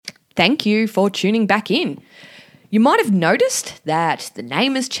thank you for tuning back in. You might have noticed that the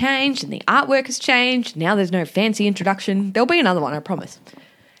name has changed and the artwork has changed. Now there's no fancy introduction. There'll be another one, I promise.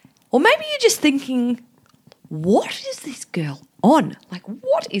 Or maybe you're just thinking, what is this girl on? Like,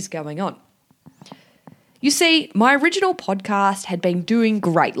 what is going on? You see, my original podcast had been doing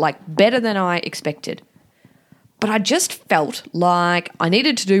great, like better than I expected. But I just felt like I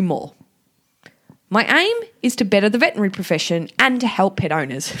needed to do more. My aim is to better the veterinary profession and to help pet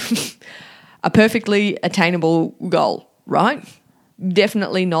owners. A perfectly attainable goal, right?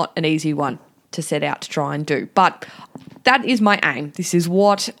 Definitely not an easy one to set out to try and do. But that is my aim. This is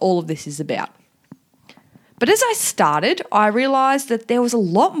what all of this is about. But as I started, I realised that there was a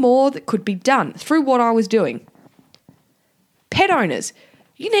lot more that could be done through what I was doing. Pet owners,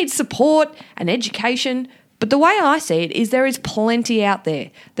 you need support and education, but the way I see it is there is plenty out there.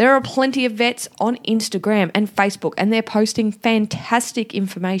 There are plenty of vets on Instagram and Facebook, and they're posting fantastic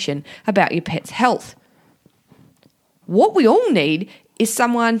information about your pet's health. What we all need is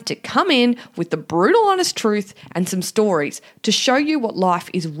someone to come in with the brutal honest truth and some stories to show you what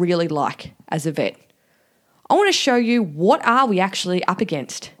life is really like as a vet. I want to show you what are we actually up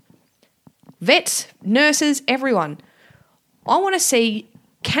against. Vets, nurses, everyone. I want to see,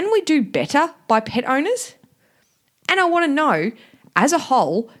 can we do better by pet owners? And I want to know, as a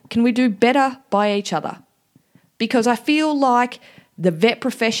whole, can we do better by each other? Because I feel like the vet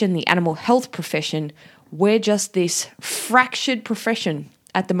profession, the animal health profession, we're just this fractured profession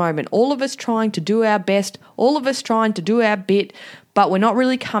at the moment. All of us trying to do our best, all of us trying to do our bit, but we're not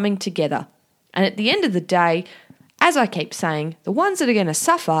really coming together. And at the end of the day, as I keep saying, the ones that are going to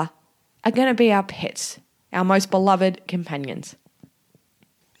suffer are going to be our pets, our most beloved companions.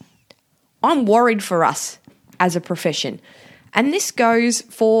 I'm worried for us as a profession, and this goes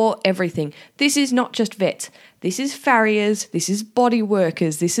for everything. This is not just vets. This is farriers, this is body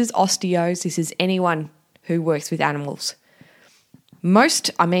workers, this is osteos, this is anyone who works with animals.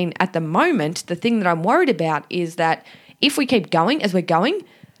 At the moment, the thing that I'm worried about is that if we keep going as we're going,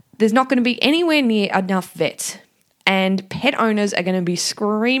 there's not going to be anywhere near enough vets, and pet owners are going to be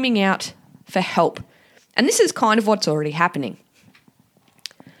screaming out for help. And this is kind of what's already happening.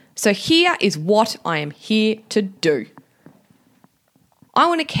 So here is what I am here to do. I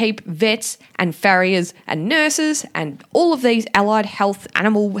want to keep vets and farriers and nurses and all of these allied health,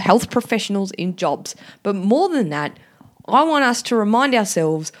 animal health professionals in jobs. But more than that, I want us to remind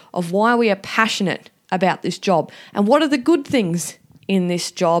ourselves of why we are passionate about this job and what are the good things in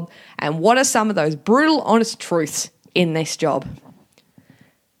this job and what are some of those brutal, honest truths in this job.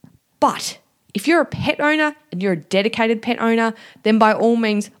 But if you're a pet owner and you're a dedicated pet owner, then by all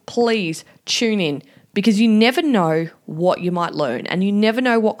means, please tune in, because you never know what you might learn and you never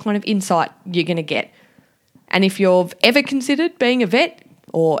know what kind of insight you're going to get. And if you've ever considered being a vet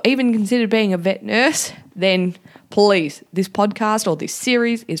or even considered being a vet nurse, then please, this podcast or this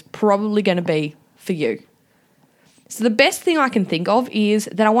series is probably going to be for you. So the best thing I can think of is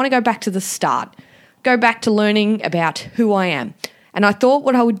that I want to go back to the start, go back to learning about who I am. And I thought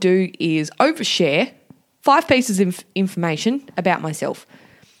what I would do is overshare 5 pieces of information about myself.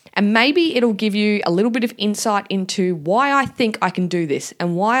 And maybe it'll give you a little bit of insight into why I think I can do this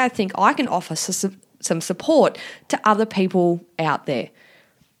and why I think I can offer some support to other people out there.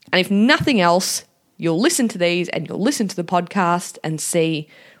 And if nothing else, you'll listen to these and you'll listen to the podcast and see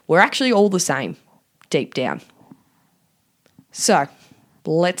we're actually all the same deep down. So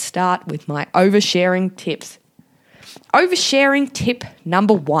let's start with my oversharing tips. Oversharing tip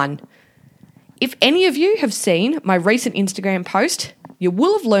number 1. If any of you have seen my recent Instagram post, you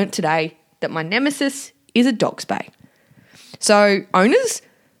will have learnt today that my nemesis is a dog spay. So owners,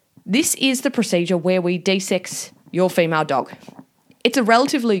 this is the procedure where we desex your female dog. It's a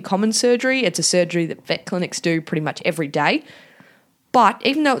relatively common surgery. It's a surgery that vet clinics do pretty much every day. But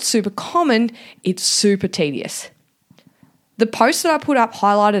even though it's super common, it's super tedious. The post that I put up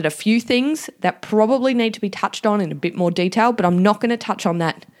highlighted a few things that probably need to be touched on in a bit more detail, but I'm not going to touch on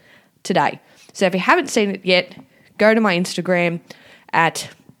that today. So if you haven't seen it yet, go to my Instagram at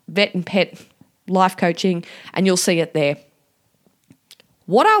Vet and Pet Life Coaching and you'll see it there.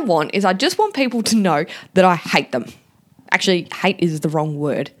 What I want is I just want people to know that I hate them. Actually, hate is the wrong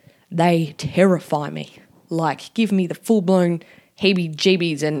word. They terrify me. Like, give me the full-blown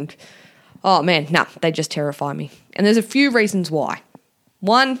heebie-jeebies and, oh man, they just terrify me. And there's a few reasons why.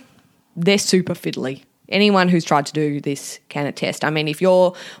 One, they're super fiddly. Anyone who's tried to do this can attest. I mean, if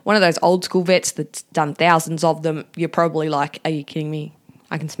you're one of those old school vets that's done thousands of them, you're probably like, are you kidding me?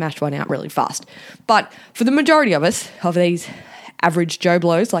 I can smash one out really fast. But for the majority of us, of these average Joe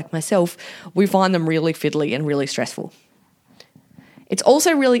Blows like myself, we find them really fiddly and really stressful. It's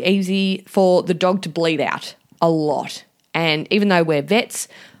also really easy for the dog to bleed out a lot. And even though we're vets,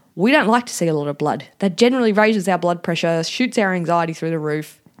 we don't like to see a lot of blood. That generally raises our blood pressure, shoots our anxiety through the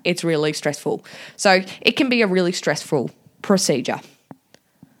roof. It's really stressful. So it can be a really stressful procedure.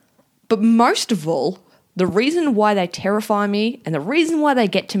 But most of all, the reason why they terrify me and the reason why they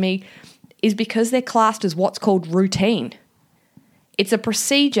get to me is because they're classed as what's called routine. It's a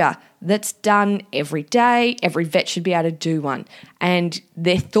procedure that's done every day. Every vet should be able to do one. And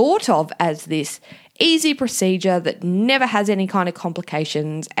they're thought of as this easy procedure that never has any kind of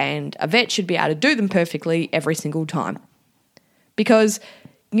complications, and a vet should be able to do them perfectly every single time. Because,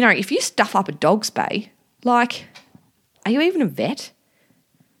 if you stuff up a dog spay, are you even a vet?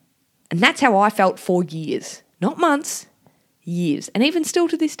 And that's how I felt for years. Not months, years. And even still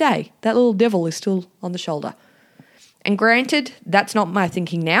to this day, that little devil is still on the shoulder. And granted, that's not my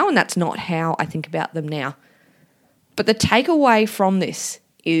thinking now, and that's not how I think about them now. But the takeaway from this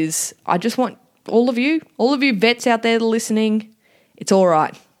is I just want all of you vets out there listening, it's all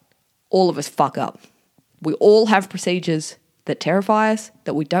right. All of us fuck up. We all have procedures that terrify us,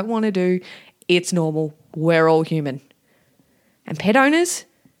 that we don't want to do. It's normal. We're all human. And pet owners,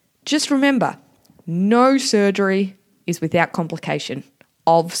 just remember, no surgery is without complication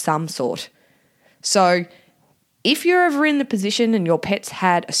of some sort. So if you're ever in the position and your pet's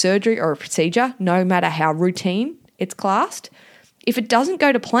had a surgery or a procedure, no matter how routine it's classed, if it doesn't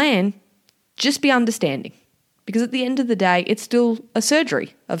go to plan, just be understanding. Because at the end of the day, it's still a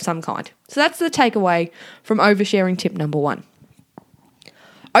surgery of some kind. So that's the takeaway from oversharing tip number 1.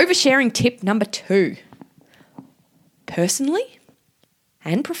 Oversharing tip number 2. Personally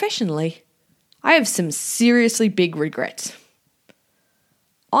and professionally, I have some seriously big regrets.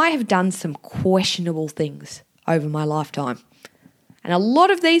 I have done some questionable things over my lifetime. And a lot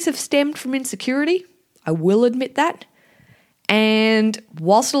of these have stemmed from insecurity. I will admit that. And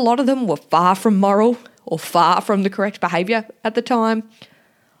whilst a lot of them were far from moral or far from the correct behaviour at the time,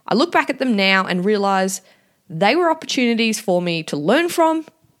 I look back at them now and realise they were opportunities for me to learn from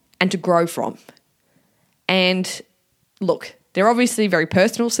and to grow from. And look, they're obviously very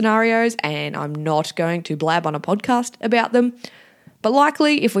personal scenarios and I'm not going to blab on a podcast about them, but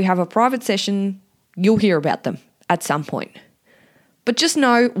likely if we have a private session, you'll hear about them at some point. But just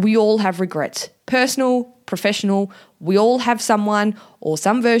know we all have regrets. Personal, professional, we all have someone or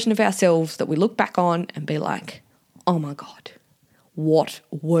some version of ourselves that we look back on and be like, oh my God, what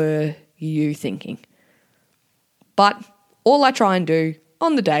were you thinking? But all I try and do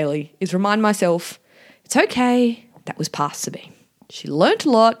on the daily is remind myself, it's okay, that was past Sabine. She learnt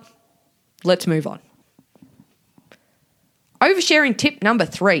a lot, let's move on. Oversharing tip number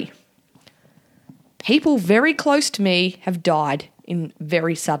 3. People very close to me have died in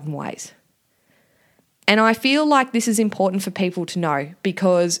very sudden ways. And I feel like this is important for people to know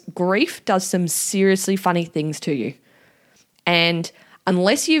because grief does some seriously funny things to you. And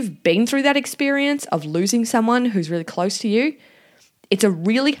unless you've been through that experience of losing someone who's really close to you, it's a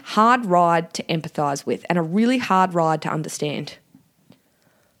really hard ride to empathise with and a really hard ride to understand.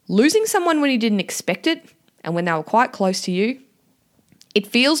 Losing someone when you didn't expect it and when they were quite close to you, it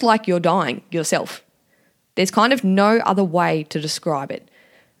feels like you're dying yourself. There's kind of no other way to describe it.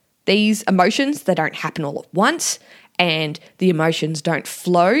 These emotions, they don't happen all at once, and the emotions don't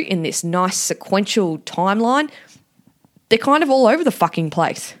flow in this nice sequential timeline. They're kind of all over the fucking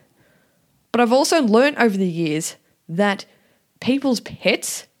place. But I've also learned over the years that people's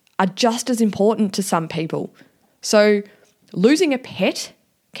pets are just as important to some people. So losing a pet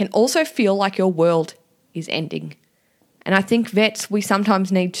can also feel like your world is ending. And I think vets, we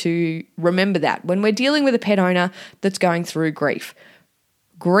sometimes need to remember that when we're dealing with a pet owner that's going through grief.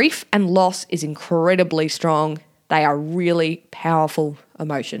 Grief and loss is incredibly strong. They are really powerful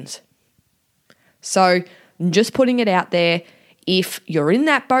emotions. So just putting it out there, if you're in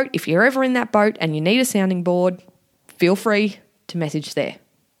that boat, if you're ever in that boat and you need a sounding board, feel free to message there.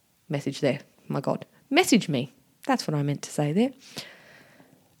 My God. Message me. That's what I meant to say there.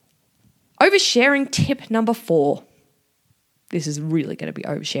 Oversharing tip number 4. This is really going to be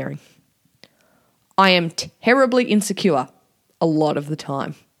oversharing. I am terribly insecure a lot of the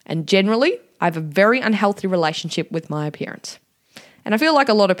time. And generally, I have a very unhealthy relationship with my appearance. And I feel like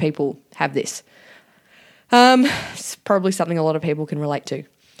a lot of people have this. It's probably something a lot of people can relate to.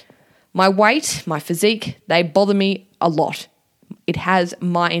 My weight, my physique, they bother me a lot. It has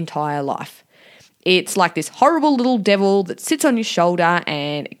my entire life. It's like this horrible little devil that sits on your shoulder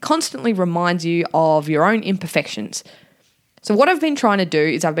and it constantly reminds you of your own imperfections. So what I've been trying to do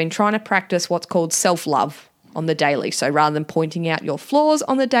is I've been trying to practice what's called self-love on the daily. So rather than pointing out your flaws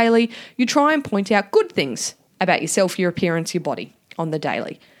on the daily, you try and point out good things about yourself, your appearance, your body. on the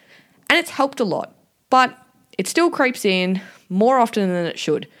daily. And it's helped a lot, but it still creeps in more often than it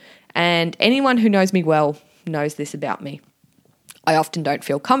should. And anyone who knows me well knows this about me. I often don't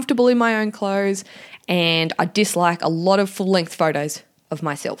feel comfortable in my own clothes, and I dislike a lot of full-length photos of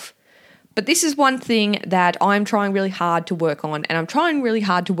myself. But this is one thing that I'm trying really hard to work on, and I'm trying really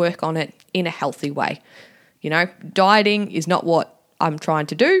hard to work on it in a healthy way. Dieting is not what I'm trying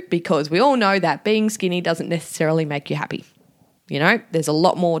to do, because we all know that being skinny doesn't necessarily make you happy. There's a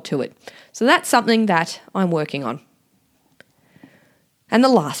lot more to it. So that's something that I'm working on. And the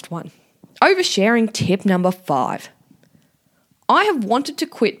last one, oversharing tip number 5. I have wanted to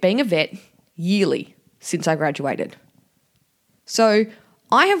quit being a vet yearly since I graduated. So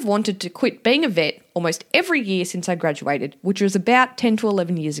I have wanted to quit being a vet almost every year since I graduated, which was about 10 to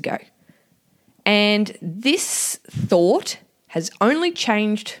 11 years ago. And this thought has only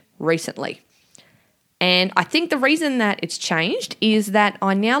changed recently. And I think the reason that it's changed is that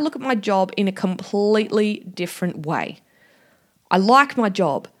I now look at my job in a completely different way. I like my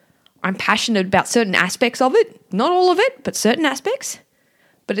job. I'm passionate about certain aspects of it, not all of it, but certain aspects.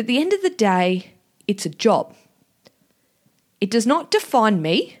 But at the end of the day, it's a job. It does not define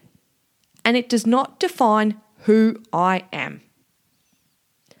me, and it does not define who I am.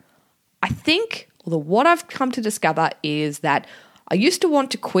 I think, although what I've come to discover is that I used to want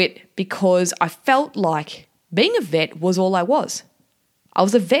to quit because I felt like being a vet was all I was. I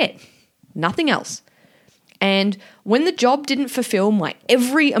was a vet, nothing else. And when the job didn't fulfill my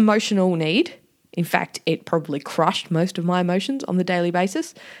every emotional need, in fact, it probably crushed most of my emotions on the daily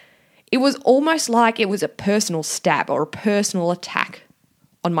basis, it was almost like it was a personal stab or a personal attack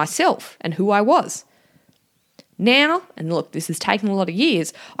on myself and who I was. Now, and look, this has taken a lot of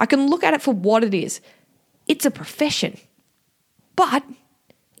years, I can look at it for what it is. It's a profession. But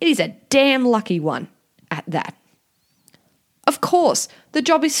it is a damn lucky one at that. Of course, the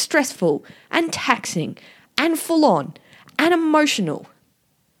job is stressful and taxing and full on and emotional.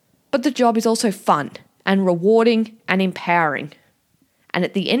 But the job is also fun and rewarding and empowering. And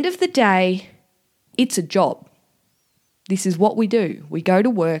at the end of the day, it's a job. This is what we do. We go to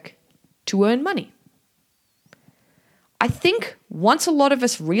work to earn money. I think once a lot of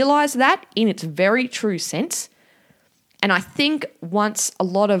us realize that in its very true sense, and I think once a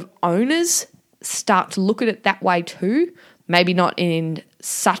lot of owners start to look at it that way too, maybe not in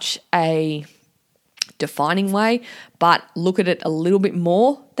such a defining way, but look at it a little bit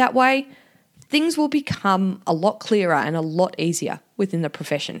more that way, things will become a lot clearer and a lot easier within the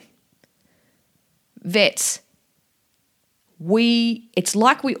profession. Vets, it's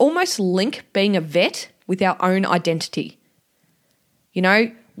like we almost link being a vet with our own identity.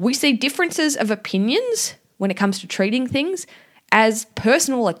 We see differences of opinions when it comes to treating things as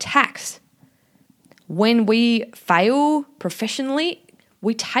personal attacks. When we fail professionally,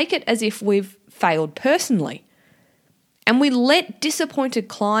 we take it as if we've failed personally. And we let disappointed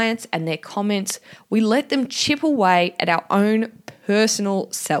clients and their comments, we let them chip away at our own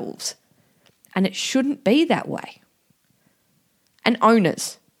personal selves. And it shouldn't be that way. And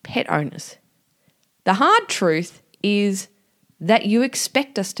owners, pet owners, the hard truth is that you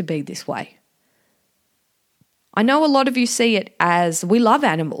expect us to be this way. I know a lot of you see it as we love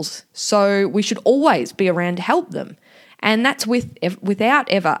animals, so we should always be around to help them. And that's without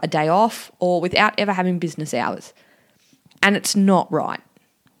ever a day off or without ever having business hours. And it's not right.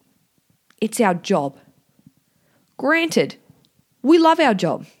 It's our job. Granted, we love our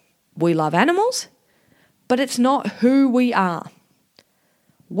job. We love animals, but it's not who we are.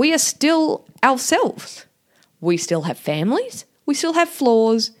 We are still ourselves. We still have families, we still have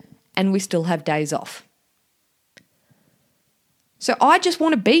flaws, and we still have days off. So I just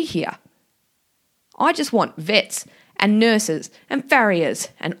want to be here. I just want vets and nurses and farriers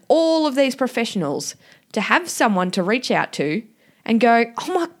and all of these professionals to have someone to reach out to and go,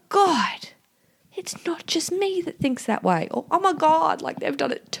 oh my God, it's not just me that thinks that way. Or, oh my God, like they've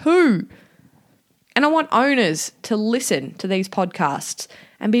done it too. And I want owners to listen to these podcasts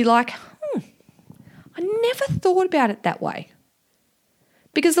and be like, I never thought about it that way.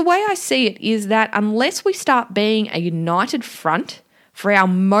 Because the way I see it is that unless we start being a united front for our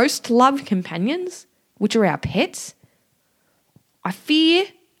most loved companions, which are our pets, I fear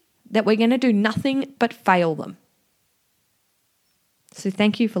that we're going to do nothing but fail them. So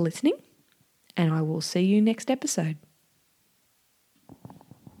thank you for listening, and I will see you next episode.